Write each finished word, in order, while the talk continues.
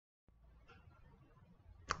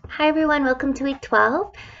Hi everyone, welcome to week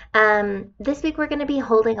 12. This week we're going to be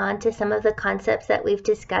holding on to some of the concepts that we've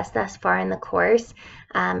discussed thus far in the course,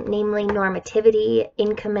 namely normativity,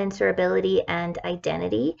 incommensurability, and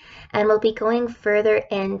identity. And we'll be going further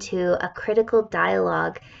into a critical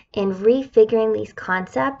dialogue in refiguring these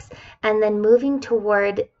concepts and then moving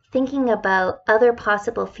toward thinking about other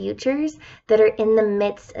possible futures that are in the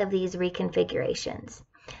midst of these reconfigurations.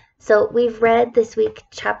 So we've read this week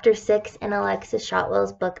chapter 6 in Alexis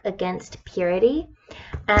Shotwell's book Against Purity,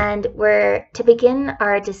 and to begin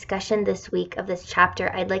our discussion this week of this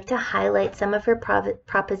chapter, I'd like to highlight some of her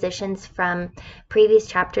propositions from previous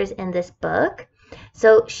chapters in this book.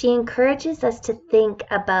 So she encourages us to think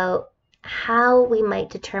about how we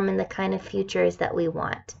might determine the kind of futures that we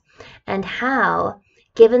want, and how,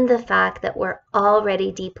 given the fact that we're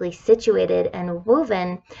already deeply situated and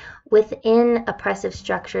woven within oppressive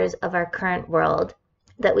structures of our current world,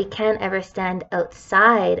 that we can't ever stand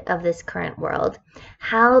outside of this current world,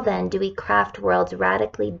 how then do we craft worlds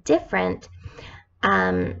radically different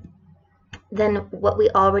than what we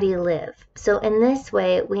already live? So in this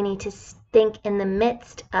way, we need to think in the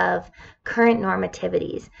midst of current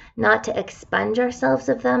normativities, not to expunge ourselves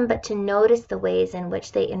of them, but to notice the ways in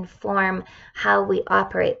which they inform how we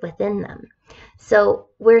operate within them. So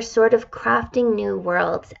we're sort of crafting new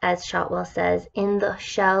worlds, as Shotwell says, in the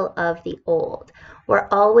shell of the old. We're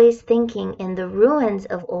always thinking in the ruins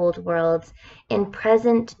of old worlds, in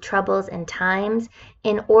present troubles and times,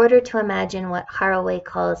 in order to imagine what Haraway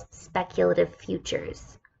calls speculative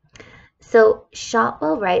futures. So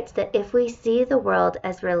Shotwell writes that if we see the world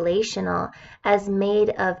as relational, as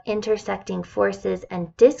made of intersecting forces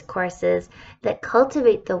and discourses that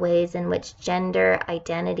cultivate the ways in which gender,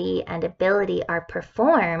 identity, and ability are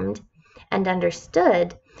performed and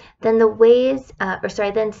understood, then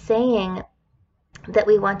then saying that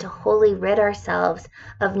we want to wholly rid ourselves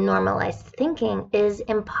of normalized thinking is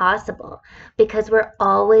impossible, because we're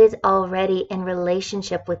always already in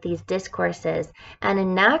relationship with these discourses and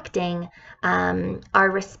enacting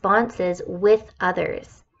our responses with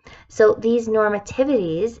others. So these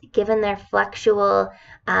normativities, given their fluctual,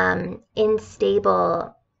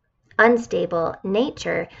 unstable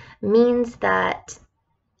nature, means that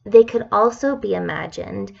they could also be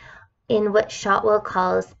imagined in what Shotwell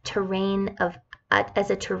calls as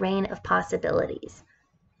a terrain of possibilities.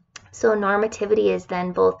 So normativity is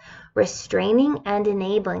then both restraining and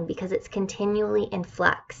enabling, because it's continually in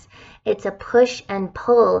flux. It's a push and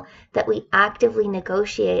pull that we actively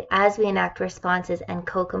negotiate as we enact responses and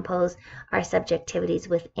co-compose our subjectivities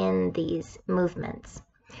within these movements.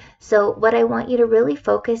 So what I want you to really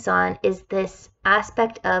focus on is this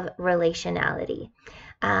aspect of relationality.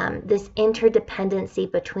 This interdependency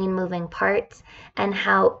between moving parts, and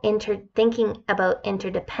how thinking about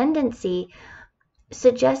interdependency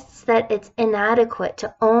suggests that it's inadequate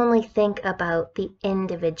to only think about the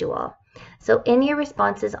individual. So in your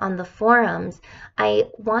responses on the forums, I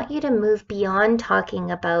want you to move beyond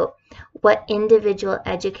talking about what individual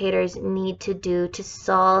educators need to do to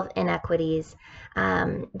solve inequities,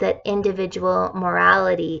 that individual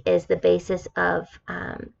morality is the basis of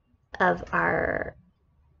our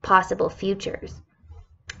possible futures,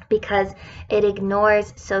 because it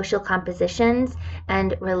ignores social compositions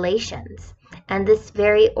and relations. And this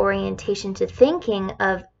very orientation to thinking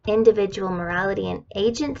of individual morality and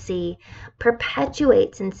agency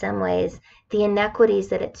perpetuates in some ways the inequities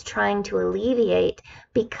that it's trying to alleviate,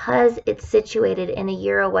 because it's situated in a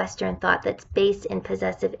Euro-Western thought that's based in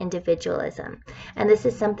possessive individualism. And this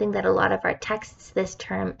is something that a lot of our texts this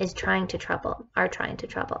term are trying to trouble.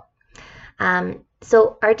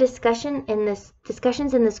 So our discussions in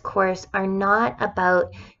this course are not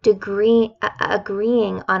about agreeing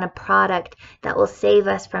on a product that will save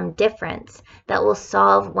us from difference, that will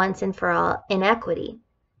solve once and for all inequity.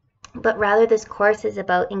 But rather, this course is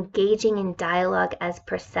about engaging in dialogue as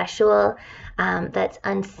processual, that's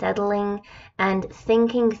unsettling, and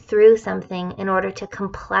thinking through something in order to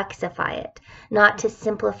complexify it, not to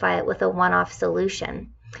simplify it with a one-off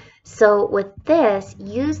solution. So with this,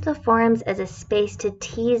 use the forums as a space to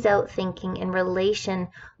tease out thinking in relation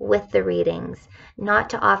with the readings,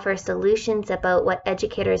 not to offer solutions about what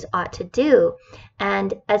educators ought to do,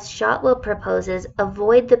 and, as Shotwell proposes,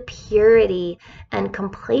 avoid the purity and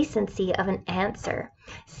complacency of an answer.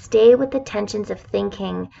 Stay with the tensions of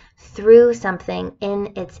thinking through something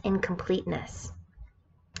in its incompleteness.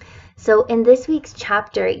 So in this week's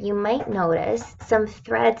chapter, you might notice some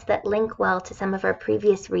threads that link well to some of our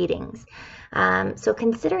previous readings. So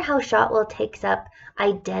consider how Shotwell takes up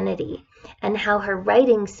identity and how her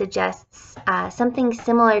writing suggests something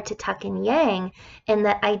similar to Tuck and Yang in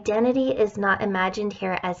that identity is not imagined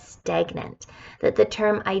here as stagnant, that the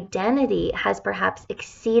term identity has perhaps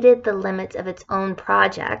exceeded the limits of its own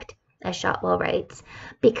project, as Shotwell writes,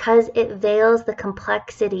 because it veils the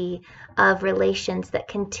complexity of relations that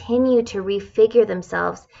continue to refigure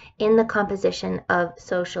themselves in the composition of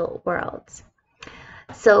social worlds.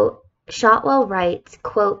 So Shotwell writes,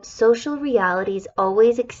 quote, social realities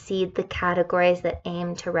always exceed the categories that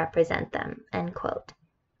aim to represent them, end quote.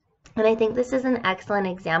 And I think this is an excellent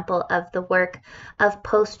example of the work of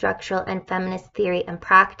post-structural and feminist theory and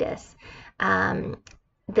practice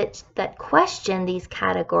that question these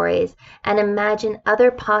categories and imagine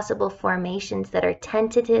other possible formations that are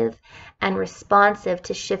tentative and responsive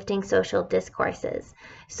to shifting social discourses.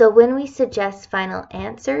 So when we suggest final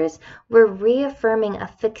answers, we're reaffirming a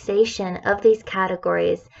fixation of these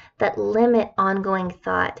categories that limit ongoing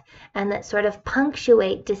thought and that sort of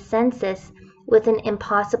punctuate dissensus with an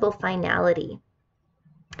impossible finality.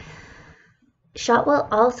 Shotwell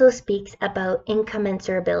also speaks about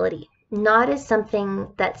incommensurability, not as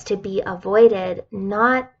something that's to be avoided,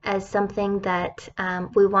 not as something that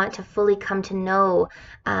we want to fully come to know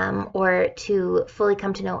or to fully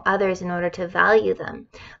come to know others in order to value them,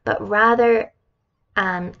 but rather,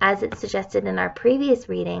 as it's suggested in our previous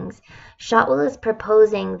readings, Shotwell is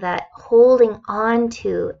proposing that holding on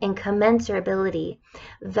to incommensurability,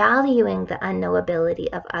 valuing the unknowability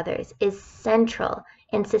of others, is central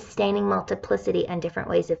in sustaining multiplicity and different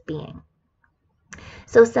ways of being.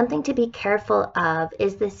 So something to be careful of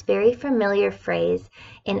is this very familiar phrase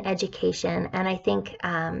in education, and I think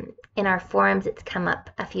in our forums it's come up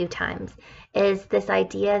a few times, is this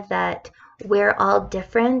idea that we're all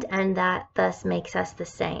different and that thus makes us the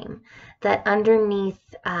same. That underneath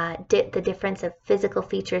the difference of physical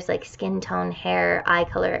features like skin tone, hair, eye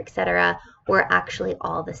color, etc., we're actually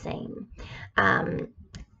all the same.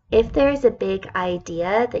 If there's a big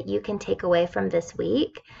idea that you can take away from this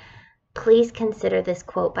week, please consider this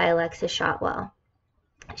quote by Alexis Shotwell.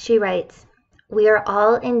 She writes, "We are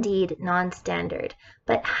all indeed non-standard,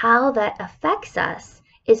 but how that affects us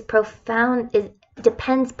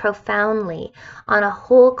depends profoundly on a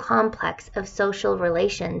whole complex of social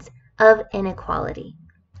relations of inequality,"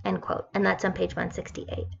 end quote. And that's on page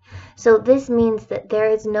 168. So this means that there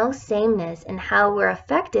is no sameness in how we're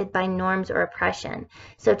affected by norms or oppression.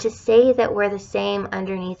 So to say that we're the same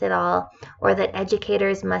underneath it all, or that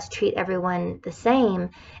educators must treat everyone the same,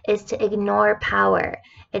 is to ignore power.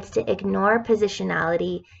 It's to ignore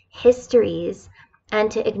positionality, histories, and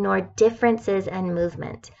to ignore differences and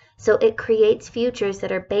movement. So it creates futures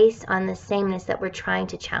that are based on the sameness that we're trying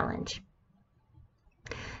to challenge.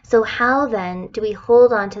 So how then do we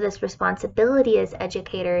hold on to this responsibility as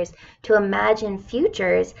educators to imagine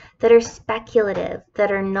futures that are speculative,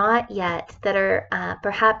 that are not yet, that are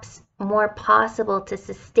perhaps more possible to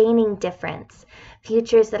sustaining difference,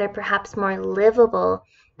 futures that are perhaps more livable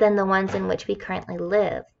than the ones in which we currently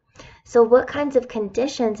live? So what kinds of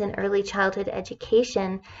conditions in early childhood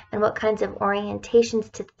education and what kinds of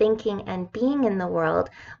orientations to thinking and being in the world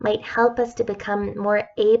might help us to become more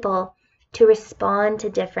able to respond to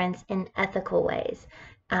difference in ethical ways?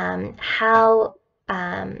 How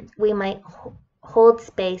we might hold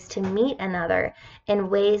space to meet another in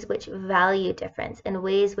ways which value difference, in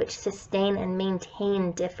ways which sustain and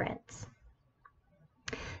maintain difference.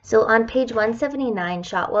 So on page 179,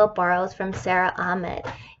 Shotwell borrows from Sarah Ahmed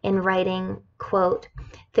in writing, quote,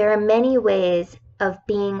 "There are many ways of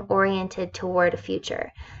being oriented toward a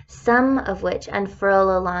future, some of which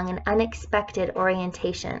unfurl along an unexpected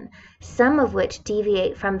orientation, some of which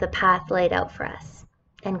deviate from the path laid out for us,"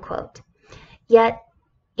 end quote. Yet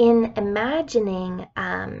in imagining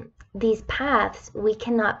these paths, we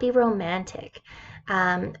cannot be romantic.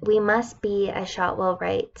 We must be, as Shotwell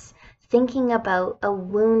writes, thinking about a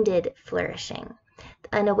wounded flourishing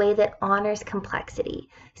in a way that honors complexity.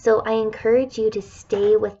 So I encourage you to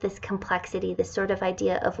stay with this complexity, this sort of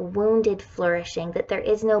idea of wounded flourishing, that there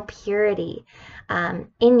is no purity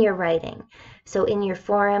in your writing, so in your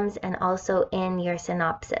forums and also in your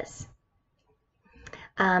synopsis.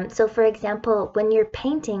 So for example, when you're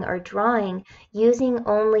painting or drawing, using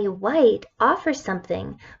only white offers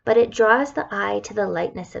something, but it draws the eye to the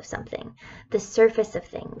lightness of something, the surface of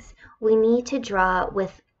things. We need to draw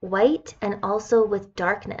with white and also with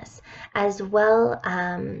darkness as well.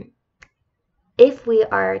 If we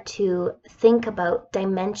are to think about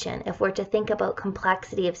dimension, if we're to think about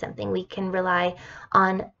complexity of something, we can rely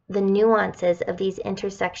on the nuances of these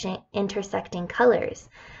intersecting colors,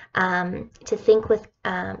 to think with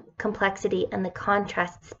complexity and the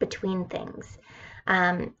contrasts between things.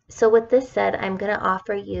 So with this said, I'm going to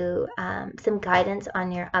offer you some guidance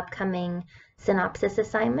on your upcoming synopsis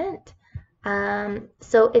assignment.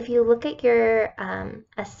 So if you look at your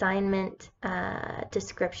assignment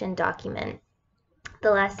description document,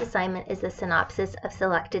 the last assignment is the synopsis of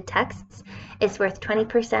selected texts. It's worth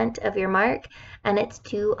 20% of your mark, and it's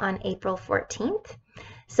due on April 14th.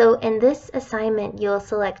 So in this assignment, you'll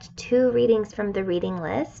select 2 readings from the reading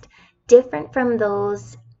list, different from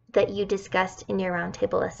those that you discussed in your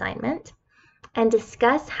roundtable assignment, and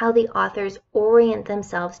discuss how the authors orient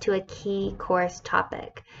themselves to a key course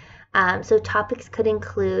topic. So topics could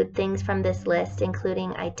include things from this list,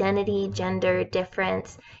 including identity, gender,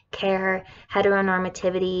 difference, care,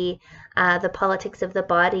 heteronormativity, the politics of the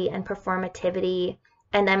body, and performativity.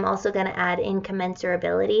 And I'm also going to add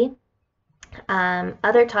incommensurability.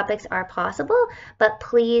 Other topics are possible, but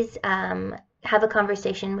please have a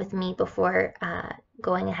conversation with me before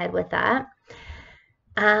going ahead with that.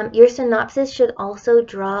 Your synopsis should also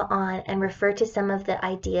draw on and refer to some of the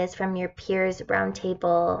ideas from your peers'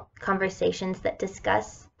 roundtable conversations that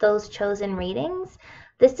discuss those chosen readings.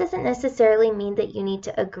 This doesn't necessarily mean that you need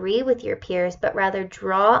to agree with your peers, but rather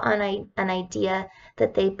draw on an idea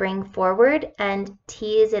that they bring forward and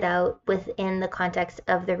tease it out within the context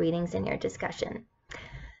of the readings in your discussion.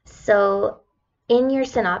 So in your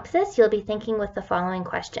synopsis, you'll be thinking with the following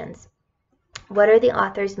questions. What are the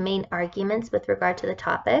author's main arguments with regard to the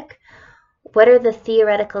topic? What are the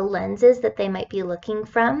theoretical lenses that they might be looking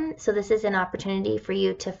from? So this is an opportunity for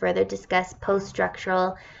you to further discuss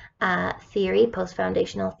post-structural theory,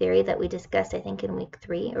 post-foundational theory that we discussed, I think, in week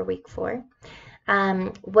 3 or week 4.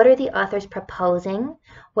 What are the authors proposing?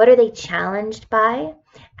 What are they challenged by?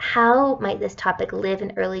 How might this topic live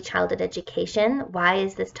in early childhood education? Why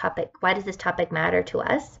does this topic matter to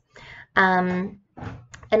us?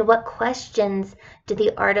 And what questions do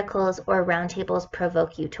the articles or roundtables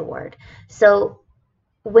provoke you toward? So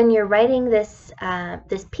when you're writing this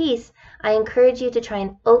piece, I encourage you to try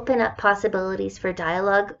and open up possibilities for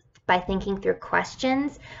dialogue by thinking through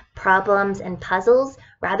questions, problems, and puzzles,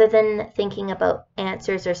 rather than thinking about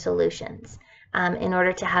answers or solutions, in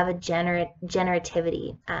order to have a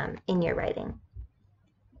generativity in your writing.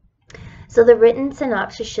 So the written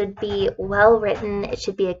synopsis should be well written. It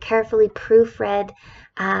should be a carefully proofread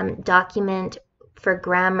document for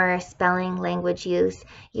grammar, spelling, language use.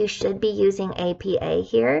 You should be using APA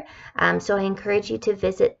here. So I encourage you to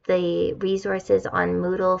visit the resources on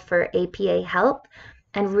Moodle for APA help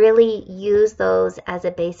and really use those as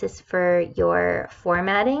a basis for your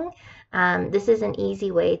formatting. This is an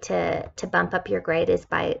easy way to bump up your grade, is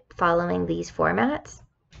by following these formats.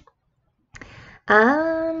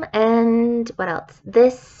 And what else?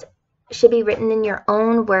 This should be written in your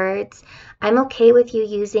own words. I'm okay with you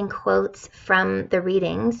using quotes from the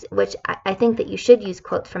readings, which I think that you should use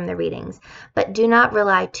quotes from the readings, but do not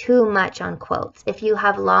rely too much on quotes. If you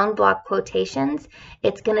have long block quotations,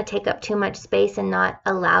 it's going to take up too much space and not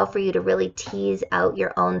allow for you to really tease out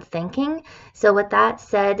your own thinking. So with that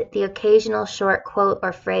said, the occasional short quote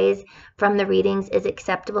or phrase from the readings is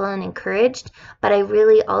acceptable and encouraged, but I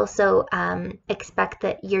really also expect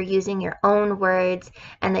that you're using your own words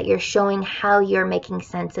and that you're showing how you're making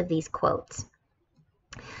sense of these quotes.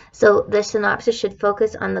 So the synopsis should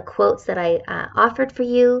focus on the quotes that I offered for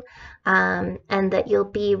you, and that you'll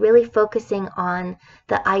be really focusing on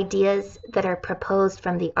the ideas that are proposed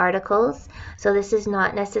from the articles. So this is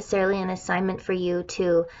not necessarily an assignment for you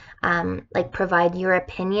to provide your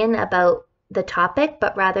opinion about the topic,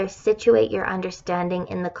 but rather situate your understanding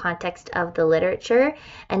in the context of the literature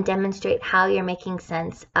and demonstrate how you're making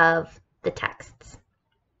sense of the texts.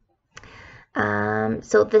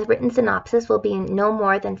 So the written synopsis will be no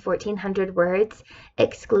more than 1,400 words,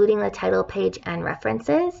 excluding the title page and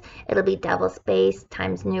references. It'll be double-spaced,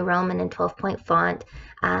 Times New Roman and 12-point font,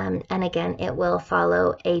 and again, it will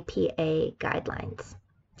follow APA guidelines.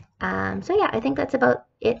 So yeah, I think that's about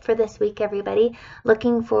it for this week, everybody.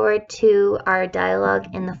 Looking forward to our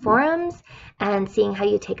dialogue in the forums and seeing how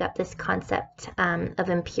you take up this concept of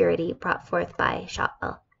impurity brought forth by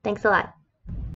Shotwell. Thanks a lot.